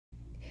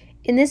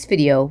In this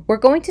video, we're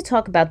going to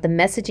talk about the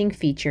messaging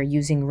feature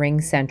using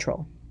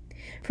RingCentral.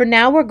 For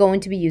now, we're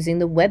going to be using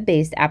the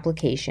web-based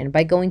application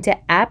by going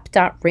to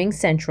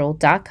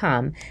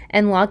app.ringcentral.com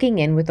and logging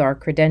in with our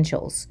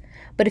credentials.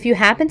 But if you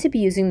happen to be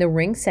using the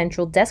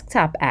RingCentral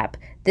desktop app,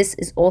 this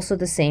is also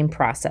the same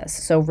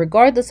process. So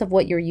regardless of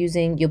what you're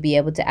using, you'll be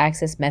able to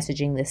access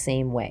messaging the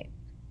same way.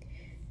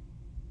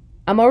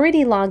 I'm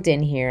already logged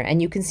in here,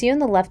 and you can see on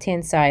the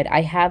left-hand side,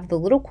 I have the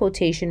little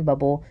quotation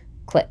bubble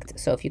clicked.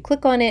 So if you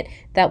click on it,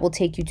 that will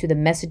take you to the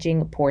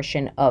messaging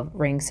portion of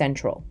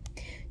RingCentral.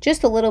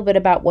 Just a little bit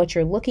about what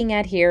you're looking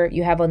at here.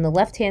 You have on the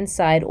left-hand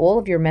side all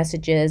of your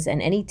messages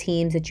and any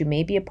teams that you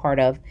may be a part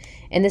of.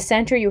 In the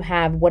center, you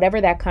have whatever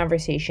that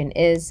conversation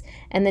is.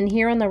 And then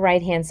here on the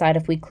right-hand side,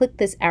 if we click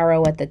this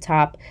arrow at the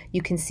top,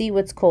 you can see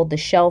what's called the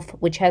shelf,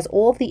 which has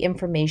all of the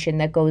information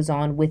that goes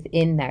on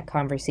within that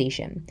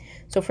conversation.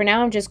 So for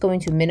now, I'm just going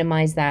to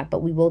minimize that,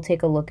 but we will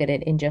take a look at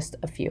it in just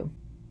a few.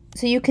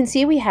 So you can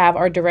see we have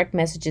our direct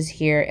messages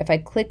here. If I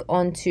click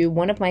onto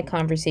one of my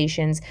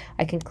conversations,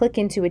 I can click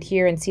into it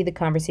here and see the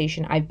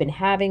conversation I've been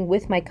having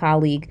with my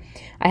colleague.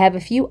 I have a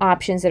few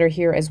options that are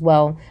here as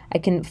well. I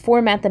can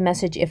format the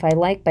message if I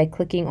like by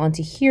clicking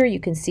onto here. You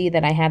can see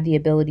that I have the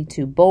ability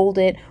to bold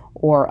it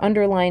or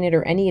underline it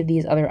or any of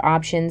these other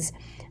options.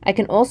 I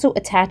can also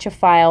attach a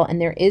file, and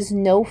there is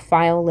no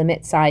file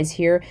limit size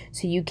here,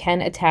 so you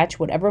can attach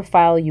whatever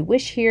file you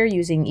wish here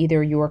using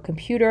either your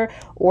computer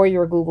or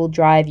your Google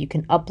Drive. You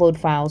can upload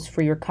files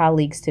for your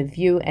colleagues to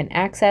view and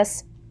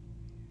access.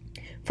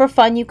 For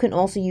fun, you can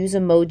also use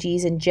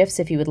emojis and GIFs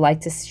if you would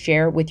like to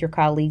share with your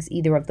colleagues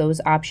either of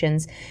those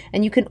options.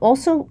 And you can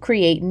also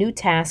create new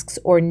tasks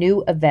or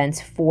new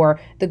events for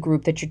the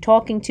group that you're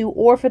talking to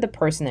or for the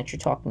person that you're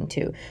talking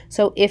to.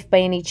 So if by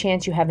any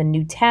chance you have a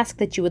new task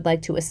that you would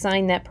like to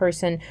assign that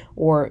person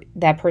or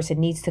that person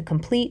needs to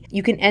complete,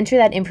 you can enter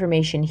that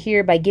information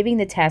here by giving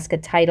the task a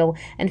title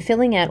and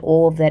filling out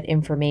all of that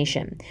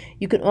information.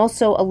 You can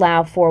also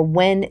allow for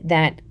when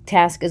that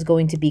task is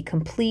going to be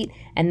complete,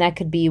 and that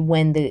could be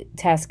when the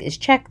task is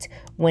checked,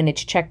 when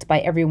it's checked by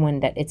everyone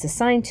that it's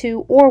assigned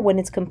to, or when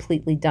it's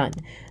completely done.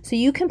 So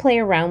you can play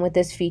around with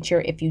this feature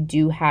if you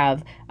do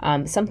have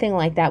something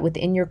like that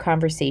within your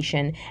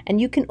conversation, and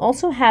you can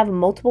also have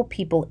multiple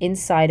people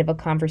inside of a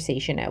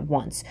conversation at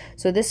once.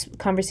 So this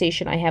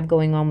conversation I have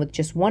going on with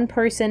just one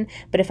person,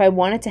 but if I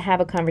wanted to have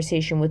a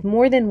conversation with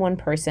more than one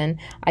person,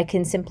 I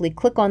can simply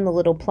click on the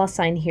little plus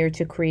sign here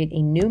to create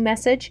a new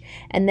message,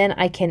 and then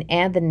I can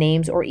add the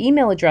names or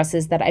email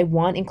addresses that I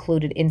want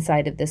included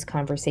inside of this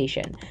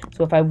conversation.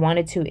 So if I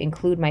wanted to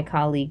include my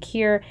colleague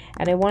here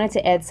and I wanted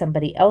to add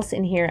somebody else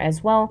in here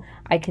as well,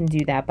 I can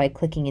do that by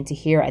clicking into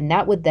here, and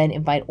that would then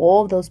invite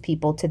all of those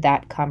people to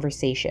that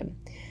conversation.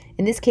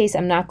 In this case,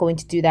 I'm not going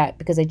to do that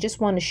because I just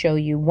want to show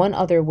you one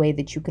other way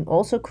that you can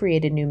also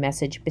create a new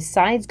message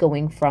besides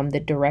going from the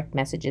direct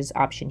messages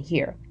option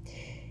here.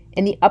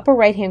 In the upper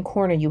right-hand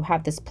corner, you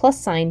have this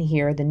plus sign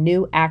here, the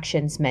new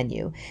actions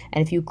menu.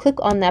 And if you click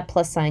on that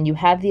plus sign, you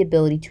have the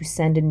ability to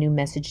send a new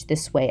message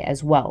this way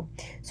as well.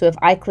 So if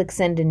I click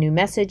send a new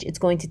message, it's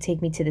going to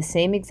take me to the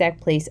same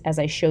exact place as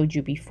I showed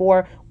you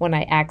before when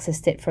I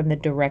accessed it from the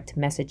direct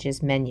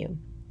messages menu.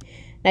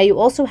 Now you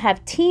also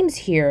have teams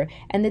here,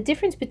 and the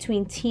difference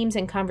between teams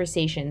and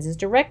conversations is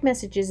direct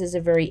messages is a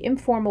very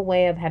informal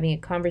way of having a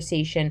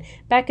conversation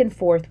back and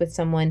forth with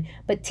someone,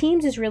 but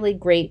teams is really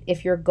great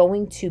if you're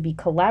going to be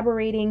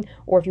collaborating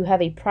or if you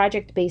have a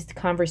project-based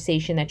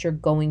conversation that you're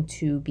going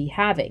to be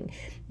having.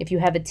 If you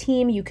have a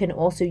team, you can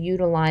also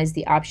utilize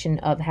the option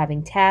of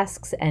having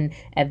tasks and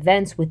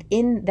events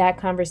within that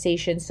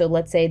conversation. So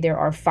let's say there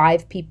are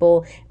 5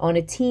 people on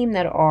a team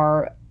that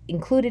are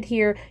included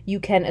here, you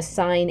can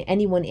assign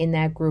anyone in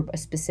that group a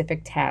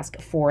specific task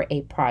for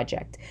a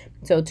project.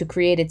 So to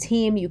create a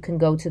team, you can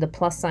go to the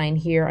plus sign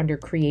here under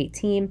create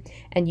team,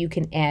 and you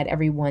can add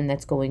everyone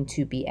that's going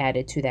to be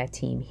added to that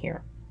team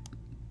here.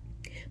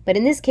 But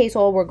in this case,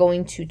 all we're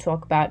going to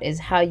talk about is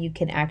how you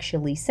can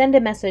actually send a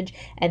message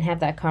and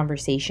have that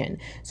conversation.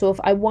 So if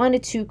I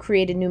wanted to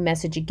create a new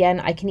message again,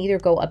 I can either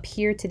go up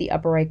here to the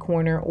upper right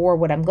corner, or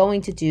what I'm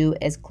going to do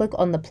is click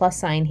on the plus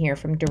sign here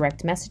from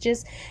direct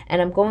messages,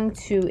 and I'm going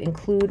to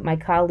include my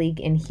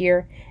colleague in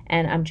here,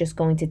 and I'm just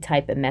going to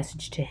type a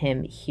message to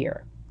him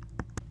here.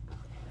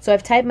 So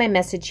I've typed my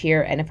message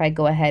here, and if I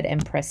go ahead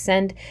and press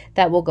send,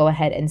 that will go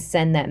ahead and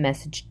send that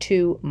message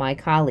to my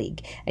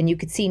colleague. And you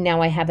can see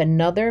now I have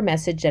another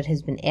message that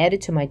has been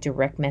added to my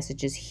direct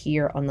messages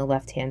here on the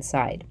left-hand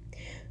side.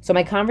 So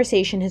my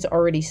conversation has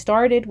already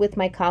started with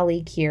my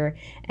colleague here,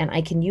 and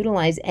I can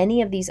utilize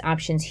any of these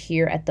options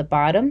here at the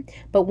bottom.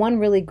 But one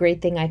really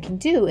great thing I can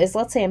do is,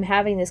 let's say I'm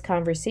having this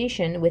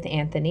conversation with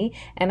Anthony,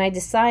 and I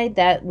decide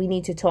that we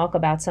need to talk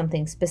about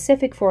something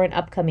specific for an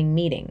upcoming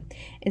meeting.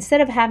 Instead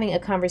of having a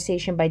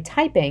conversation by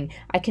typing,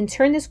 I can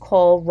turn this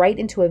call right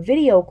into a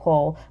video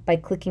call by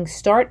clicking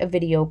start a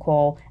video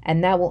call,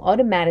 and that will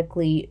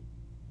automatically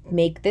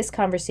make this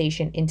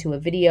conversation into a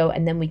video,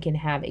 and then we can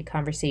have a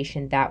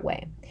conversation that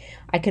way.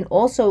 I can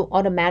also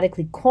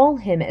automatically call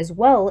him as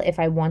well. If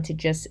I want to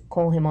just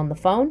call him on the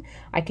phone,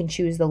 I can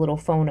choose the little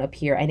phone up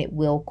here and it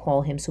will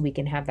call him so we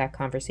can have that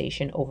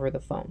conversation over the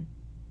phone.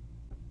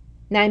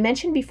 Now, I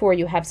mentioned before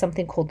you have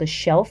something called the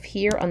shelf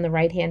here on the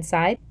right-hand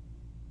side.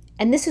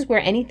 And this is where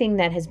anything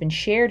that has been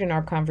shared in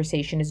our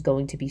conversation is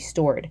going to be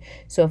stored.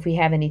 So if we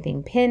have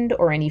anything pinned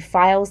or any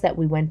files that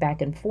we went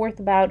back and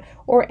forth about,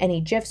 or any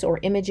GIFs or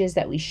images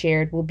that we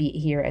shared will be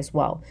here as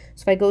well.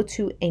 So if I go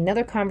to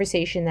another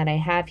conversation that I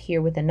have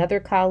here with another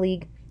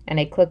colleague,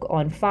 and I click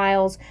on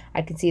files,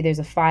 I can see there's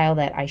a file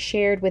that I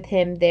shared with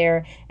him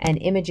there, and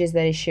images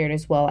that I shared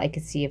as well. I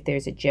can see if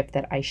there's a GIF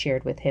that I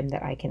shared with him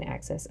that I can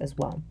access as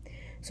well.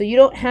 So you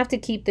don't have to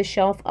keep the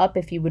shelf up.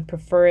 If you would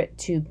prefer it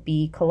to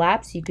be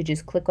collapsed, you could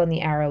just click on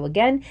the arrow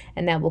again,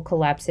 and that will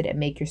collapse it and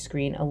make your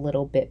screen a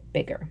little bit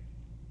bigger.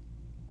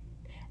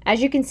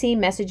 As you can see,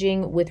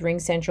 messaging with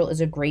RingCentral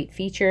is a great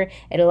feature.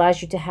 It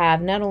allows you to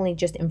have not only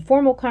just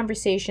informal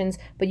conversations,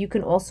 but you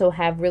can also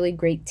have really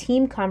great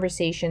team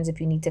conversations if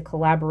you need to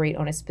collaborate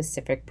on a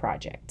specific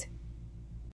project.